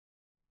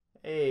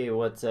Hey,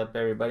 what's up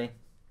everybody?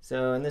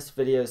 So in this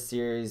video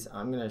series,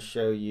 I'm going to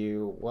show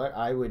you what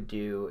I would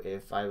do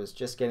if I was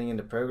just getting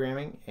into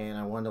programming and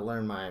I wanted to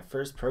learn my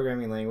first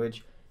programming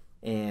language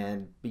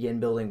and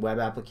begin building web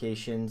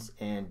applications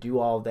and do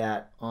all of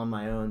that on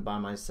my own by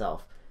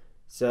myself.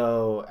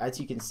 So as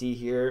you can see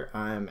here,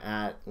 I'm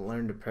at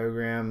Learn to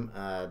Program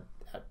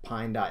at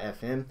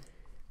pine.fm.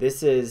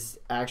 This is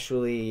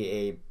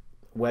actually a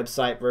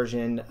website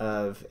version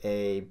of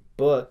a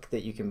book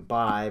that you can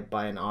buy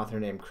by an author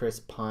named Chris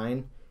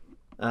Pine.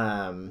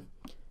 I'm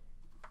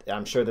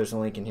sure there's a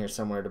link in here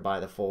somewhere to buy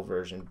the full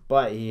version,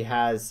 but he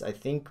has, I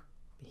think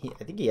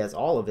he has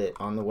all of it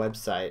on the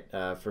website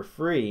for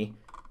free,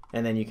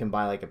 and then you can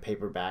buy like a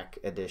paperback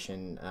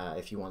edition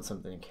if you want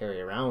something to carry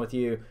around with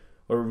you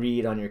or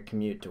read on your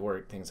commute to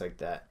work, things like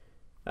that.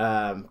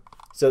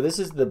 So this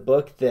is the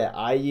book that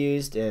I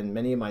used and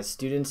many of my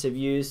students have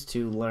used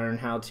to learn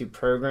how to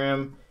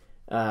program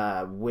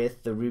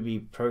with the Ruby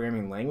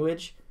programming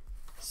language.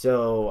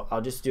 So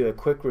I'll just do a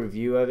quick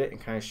review of it and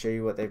kind of show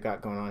you what they've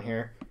got going on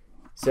here.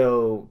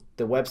 So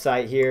the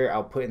website here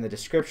I'll put in the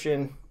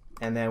description,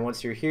 and then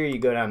once you're here you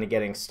go down to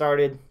getting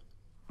started,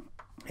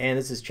 and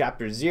this is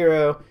chapter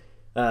 0.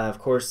 Of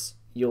course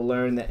you'll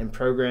learn that in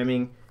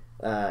programming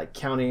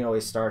counting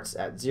always starts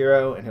at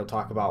 0, and he'll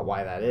talk about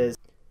why that is.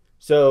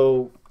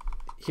 So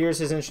here's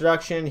his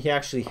introduction. He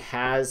actually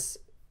has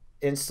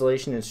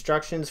installation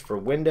instructions for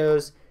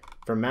Windows,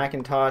 for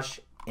Macintosh,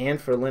 and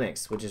for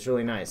Linux, which is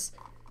really nice.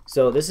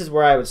 So this is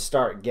where I would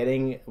start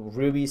getting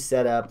Ruby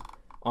set up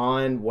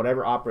on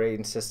whatever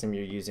operating system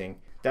you're using.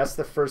 That's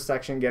the first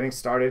section, getting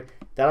started.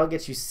 That'll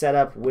get you set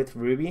up with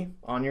Ruby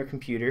on your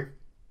computer.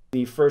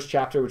 The first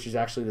chapter, which is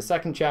actually the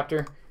second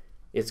chapter,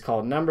 it's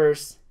called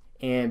Numbers,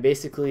 and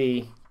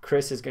basically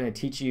Chris is going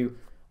to teach you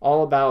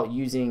all about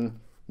using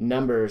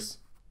numbers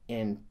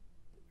in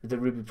the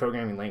Ruby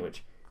programming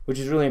language, which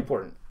is really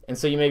important. And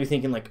so you may be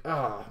thinking like,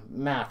 oh,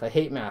 math, I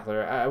hate math,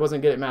 or I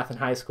wasn't good at math in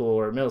high school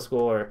or middle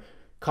school or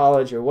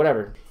college or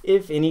whatever.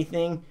 If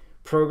anything,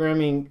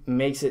 programming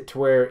makes it to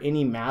where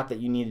any math that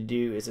you need to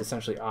do is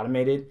essentially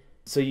automated.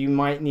 So you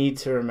might need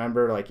to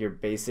remember like your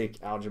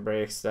basic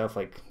algebraic stuff,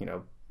 like, you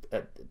know,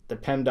 the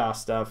PEMDAS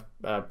stuff,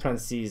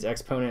 parentheses,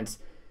 exponents,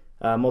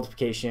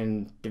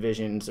 multiplication,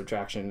 division,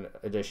 subtraction,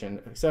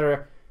 addition,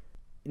 etc.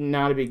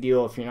 Not a big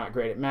deal if you're not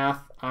great at math.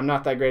 I'm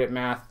not that great at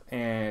math,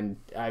 and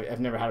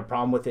I've never had a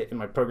problem with it in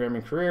my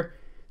programming career.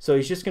 So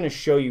he's just going to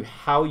show you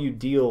how you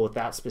deal with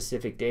that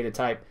specific data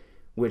type,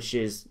 which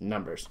is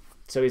numbers.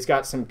 So he's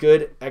got some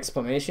good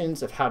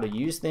explanations of how to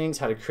use things,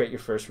 how to create your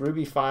first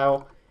Ruby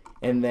file,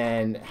 and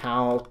then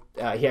how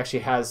he actually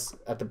has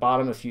at the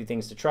bottom a few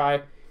things to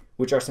try,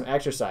 which are some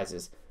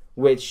exercises,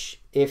 which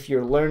if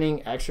you're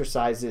learning,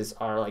 exercises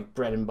are like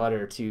bread and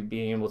butter to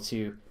being able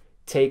to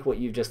take what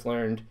you've just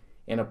learned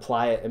and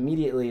apply it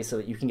immediately so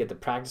that you can get the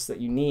practice that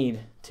you need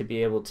to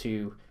be able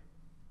to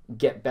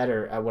get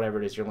better at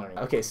whatever it is you're learning.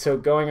 Okay, so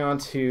going on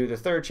to the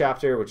third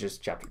chapter, which is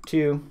chapter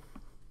 2,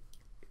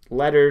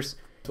 letters.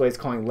 That's what he's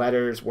calling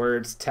letters,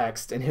 words,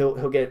 text, and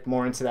he'll get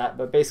more into that.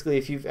 But basically,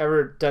 if you've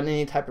ever done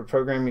any type of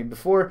programming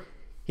before,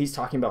 he's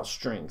talking about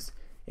strings.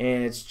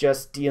 And it's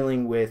just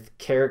dealing with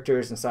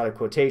characters inside of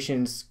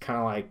quotations, kind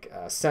of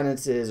like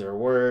sentences or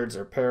words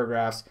or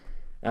paragraphs.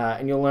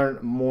 And you'll learn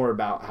more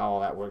about how all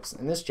that works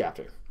in this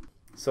chapter.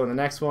 So in the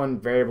next one,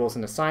 variables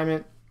and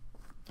assignment.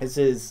 This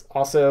is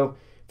also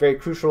very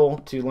crucial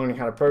to learning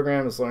how to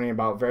program, is learning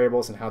about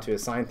variables and how to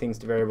assign things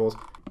to variables.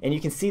 And you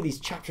can see these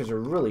chapters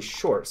are really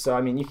short. So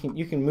I mean,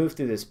 you can move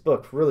through this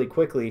book really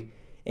quickly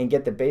and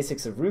get the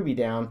basics of Ruby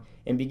down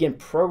and begin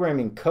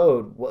programming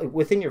code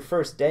within your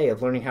first day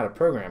of learning how to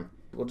program.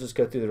 We'll just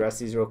go through the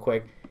rest of these real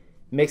quick.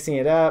 Mixing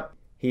it up.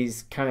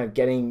 He's kind of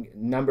getting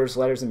numbers,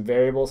 letters, and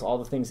variables, all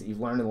the things that you've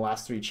learned in the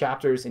last 3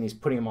 chapters, and he's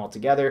putting them all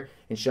together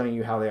and showing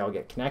you how they all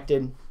get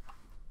connected.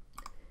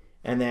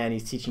 And then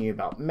he's teaching you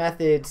about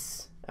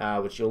methods,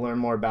 which you'll learn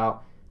more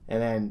about.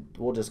 And then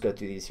we'll just go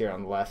through these here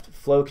on the left.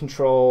 Flow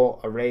control,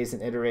 arrays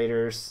and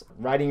iterators,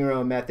 writing your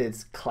own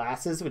methods,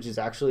 classes, which is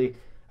actually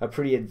a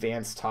pretty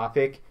advanced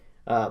topic,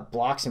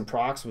 blocks and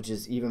procs, which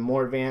is even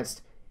more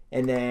advanced.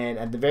 And then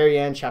at the very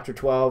end, chapter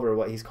 12, or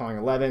what he's calling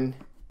 11,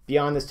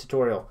 beyond this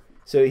tutorial.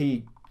 So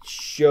he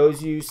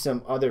shows you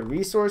some other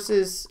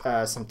resources,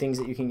 some things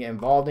that you can get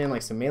involved in,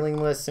 like some mailing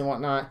lists and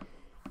whatnot.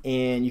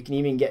 And you can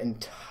even get in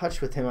touch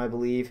with him, I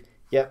believe.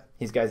 Yep,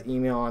 he's got his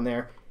email on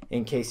there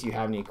in case you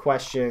have any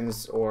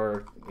questions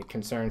or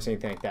concerns,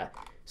 anything like that.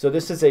 So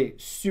this is a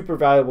super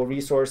valuable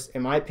resource.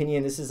 In my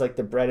opinion, this is like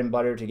the bread and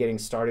butter to getting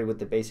started with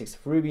the basics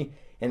of Ruby.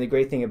 And the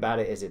great thing about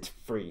it is it's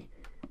free.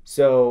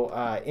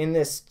 So in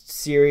this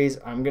series,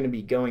 I'm going to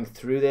be going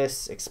through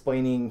this,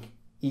 explaining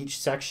each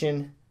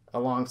section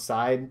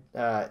alongside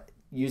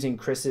using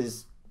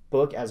Chris's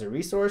book as a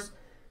resource.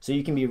 So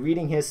you can be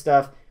reading his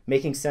stuff,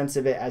 making sense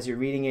of it as you're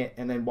reading it,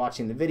 and then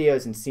watching the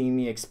videos and seeing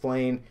me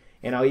explain.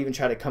 And I'll even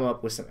try to come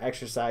up with some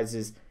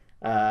exercises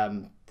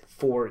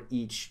for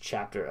each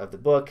chapter of the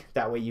book.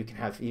 That way you can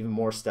have even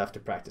more stuff to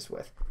practice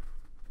with.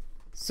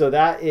 So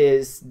that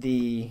is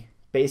the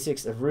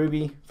basics of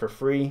Ruby for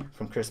free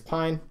from Chris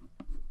Pine.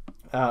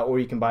 or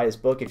you can buy his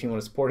book if you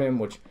want to support him,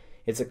 which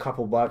it's a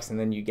couple bucks, and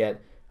then you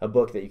get a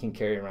book that you can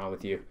carry around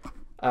with you.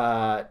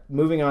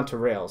 Moving on to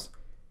Rails.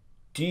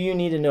 Do you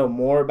need to know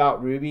more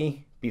about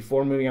Ruby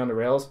before moving on to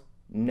Rails?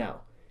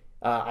 No.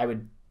 I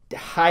would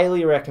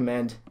highly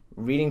recommend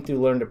reading through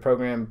Learn to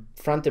Program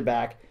front to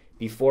back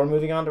before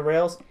moving on to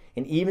Rails.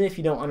 And even if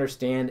you don't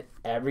understand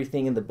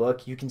everything in the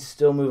book, you can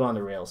still move on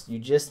to Rails. You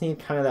just need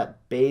kind of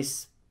that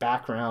base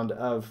background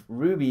of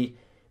Ruby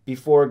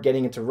before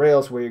getting into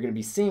Rails, where you're going to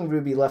be seeing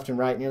Ruby left and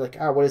right, and you're like,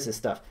 oh, what is this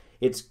stuff?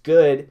 It's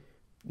good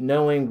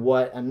knowing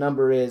what a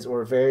number is,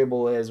 or a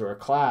variable is, or a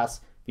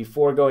class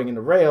before going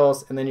into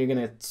Rails, and then you're going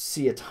to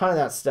see a ton of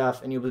that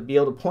stuff, and you'll be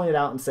able to point it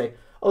out and say,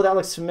 oh, that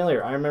looks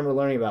familiar. I remember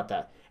learning about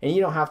that. And you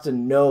don't have to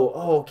know,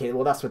 oh, okay,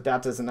 well, that's what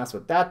that does, and that's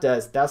what that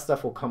does. That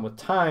stuff will come with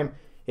time.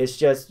 It's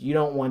just you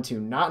don't want to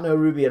not know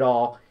Ruby at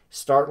all,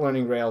 start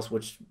learning Rails,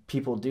 which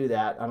people do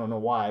that. I don't know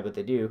why, but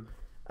they do.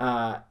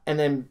 And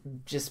then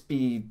just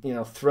be,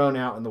 thrown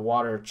out in the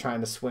water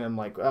trying to swim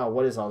like, oh,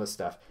 what is all this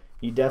stuff?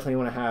 You definitely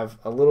want to have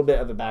a little bit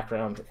of a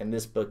background, and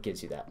this book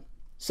gives you that.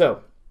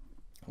 So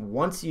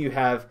once you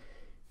have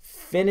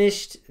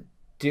finished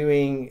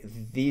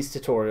doing these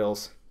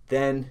tutorials,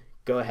 then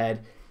go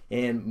ahead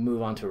and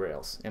move on to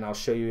Rails. And I'll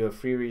show you a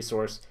free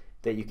resource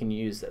that you can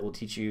use that will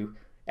teach you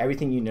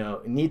everything you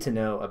need to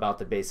know about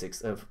the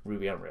basics of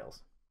Ruby on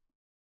Rails.